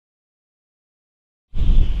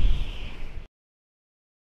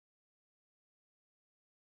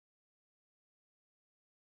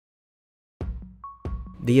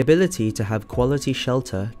The ability to have quality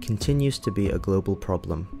shelter continues to be a global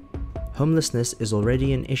problem. Homelessness is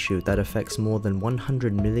already an issue that affects more than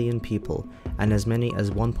 100 million people, and as many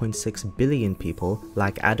as 1.6 billion people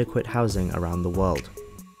lack adequate housing around the world.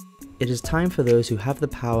 It is time for those who have the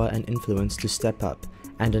power and influence to step up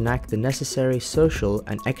and enact the necessary social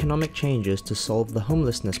and economic changes to solve the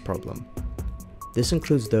homelessness problem. This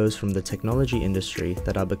includes those from the technology industry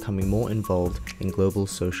that are becoming more involved in global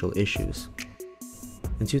social issues.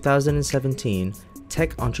 In 2017,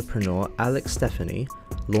 tech entrepreneur Alex Stephany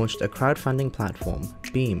launched a crowdfunding platform,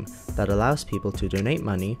 Beam, that allows people to donate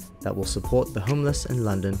money that will support the homeless in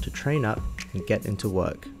London to train up and get into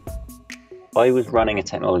work. I was running a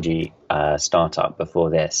technology startup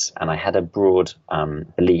before this, and I had a broad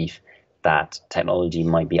belief that technology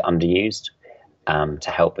might be underused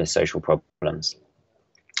to help with social problems.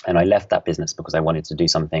 And I left that business because I wanted to do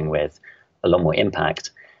something with a lot more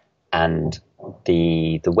impact. And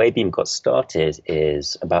the way Beam got started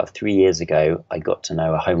is about 3 years ago, I got to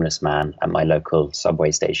know a homeless man at my local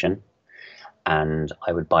subway station. And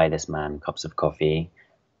I would buy this man cups of coffee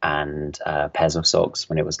and pairs of socks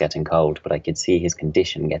when it was getting cold, but I could see his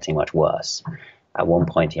condition getting much worse. At one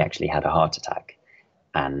point, he actually had a heart attack,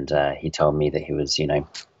 and he told me that he was,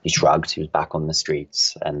 he shrugged, he was back on the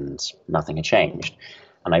streets, and nothing had changed.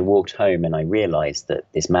 And I walked home and I realized that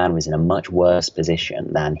this man was in a much worse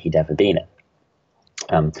position than he'd ever been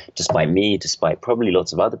in, despite probably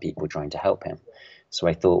lots of other people trying to help him. So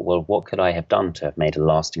I thought, well, what could I have done to have made a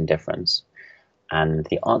lasting difference? And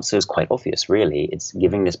the answer is quite obvious, really. It's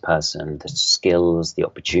giving this person the skills, the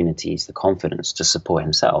opportunities, the confidence to support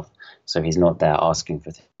himself, so he's not there asking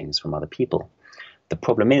for things from other people. The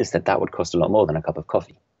problem is that would cost a lot more than a cup of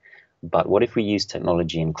coffee. But what if we use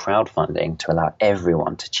technology and crowdfunding to allow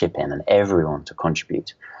everyone to chip in and everyone to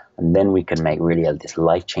contribute? And then we can make really this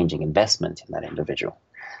life-changing investment in that individual.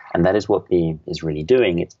 And that is what Beam is really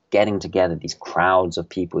doing. It's getting together these crowds of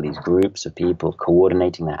people, these groups of people,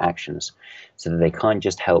 coordinating their actions so that they can't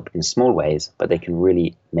just help in small ways, but they can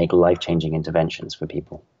really make life-changing interventions for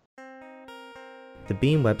people. The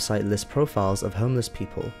Beam website lists profiles of homeless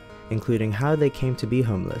people, including how they came to be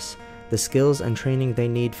homeless, the skills and training they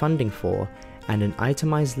need funding for, and an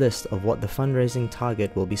itemized list of what the fundraising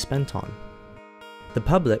target will be spent on. The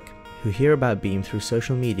public, who hear about Beam through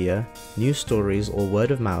social media, news stories, or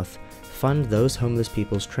word of mouth, fund those homeless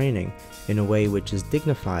people's training in a way which is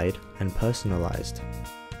dignified and personalized.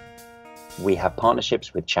 We have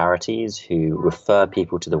partnerships with charities who refer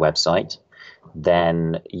people to the website.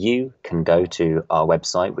 Then you can go to our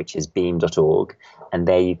website, which is beam.org, and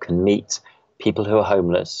there you can meet people who are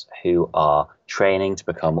homeless, who are training to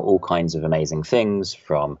become all kinds of amazing things,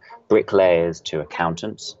 from bricklayers to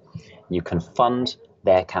accountants. You can fund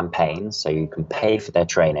their campaigns, so you can pay for their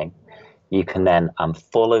training. You can then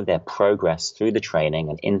follow their progress through the training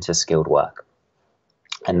and into skilled work.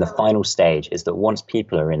 And the final stage is that once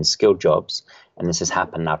people are in skilled jobs, and this has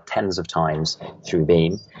happened now tens of times through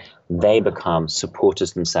Beam, they become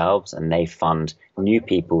supporters themselves and they fund new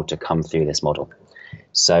people to come through this model.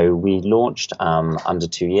 So we launched under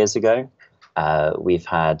 2 years ago. We've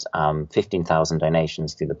had 15,000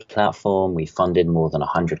 donations through the platform. We funded more than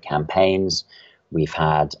 100 campaigns. We've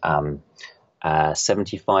had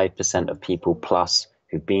 75% of people plus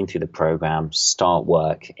who've been through the program start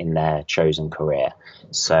work in their chosen career.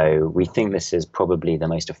 So we think this is probably the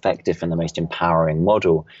most effective and the most empowering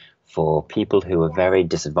model for people who are very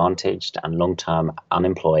disadvantaged and long-term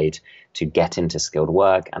unemployed to get into skilled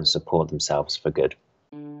work and support themselves for good.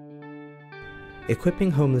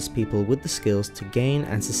 Equipping homeless people with the skills to gain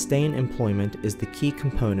and sustain employment is the key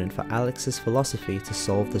component for Alex's philosophy to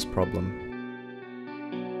solve this problem.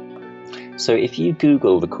 So if you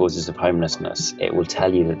Google the causes of homelessness, it will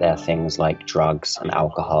tell you that there are things like drugs and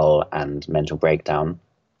alcohol and mental breakdown.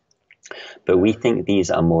 But we think these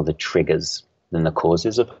are more the triggers than the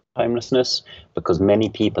causes of homelessness, because many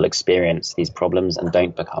people experience these problems and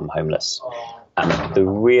don't become homeless. And the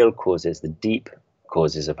real causes, the deep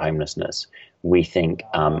causes of homelessness, we think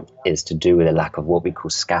is to do with a lack of what we call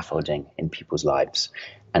scaffolding in people's lives.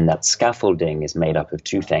 And that scaffolding is made up of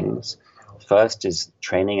two things. First is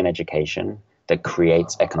training and education that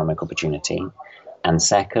creates economic opportunity. And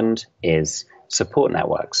second is support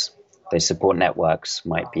networks. Those support networks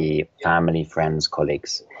might be family, friends,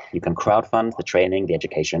 colleagues. You can crowdfund the training, the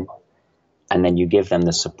education, and then you give them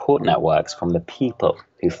the support networks from the people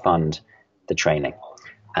who fund the training.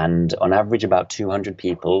 And on average, about 200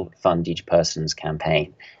 people fund each person's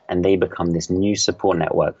campaign, and they become this new support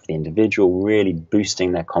network for the individual, really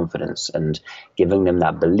boosting their confidence and giving them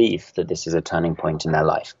that belief that this is a turning point in their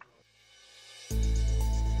life.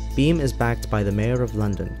 Beam is backed by the Mayor of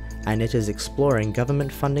London, and it is exploring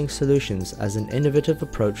government funding solutions as an innovative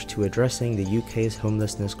approach to addressing the UK's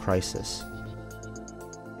homelessness crisis.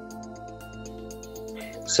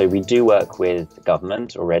 So we do work with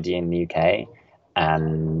government already in the UK,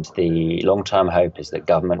 and the long-term hope is that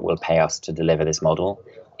government will pay us to deliver this model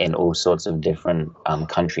in all sorts of different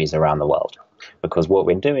countries around the world. Because what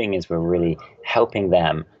we're doing is we're really helping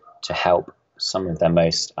them to help some of their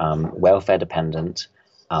most welfare-dependent,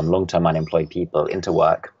 long-term unemployed people into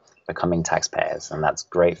work, becoming taxpayers. And that's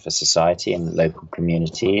great for society and local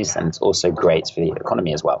communities, and it's also great for the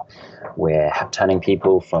economy as well. We're turning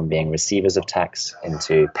people from being receivers of tax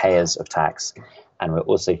into payers of tax, and we're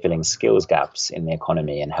also filling skills gaps in the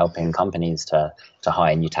economy and helping companies to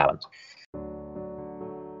hire new talent.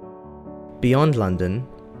 Beyond London,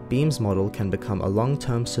 Beam's model can become a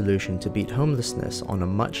long-term solution to beat homelessness on a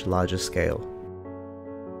much larger scale.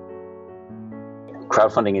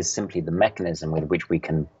 Crowdfunding is simply the mechanism with which we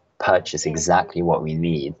can purchase exactly what we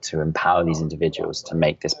need to empower these individuals to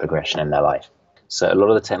make this progression in their life. So a lot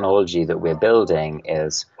of the technology that we're building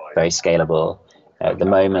is very scalable. At the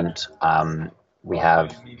moment, we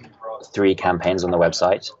have 3 campaigns on the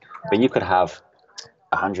website, but you could have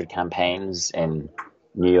 100 campaigns in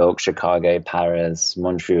New York, Chicago, Paris,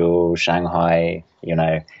 Montreal, Shanghai. You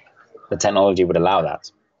know, the technology would allow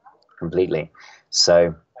that completely.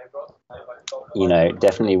 So, you know,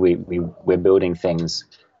 definitely we're building things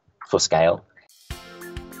for scale.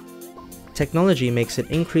 Technology makes it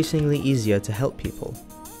increasingly easier to help people,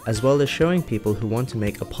 as well as showing people who want to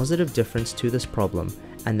make a positive difference to this problem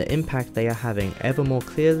and the impact they are having ever more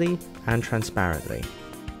clearly and transparently.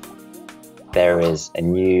 There is a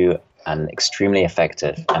new and extremely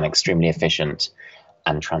effective and extremely efficient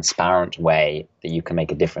and transparent way that you can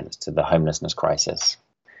make a difference to the homelessness crisis.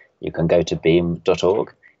 You can go to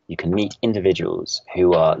beam.org. You can meet individuals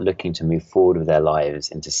who are looking to move forward with their lives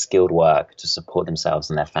into skilled work to support themselves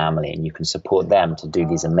and their family, and you can support them to do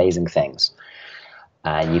these amazing things.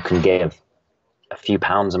 You can give a few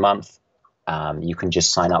pounds a month. You can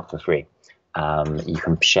just sign up for free. You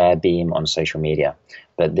can share Beam on social media.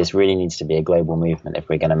 But this really needs to be a global movement if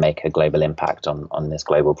we're going to make a global impact on this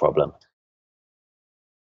global problem.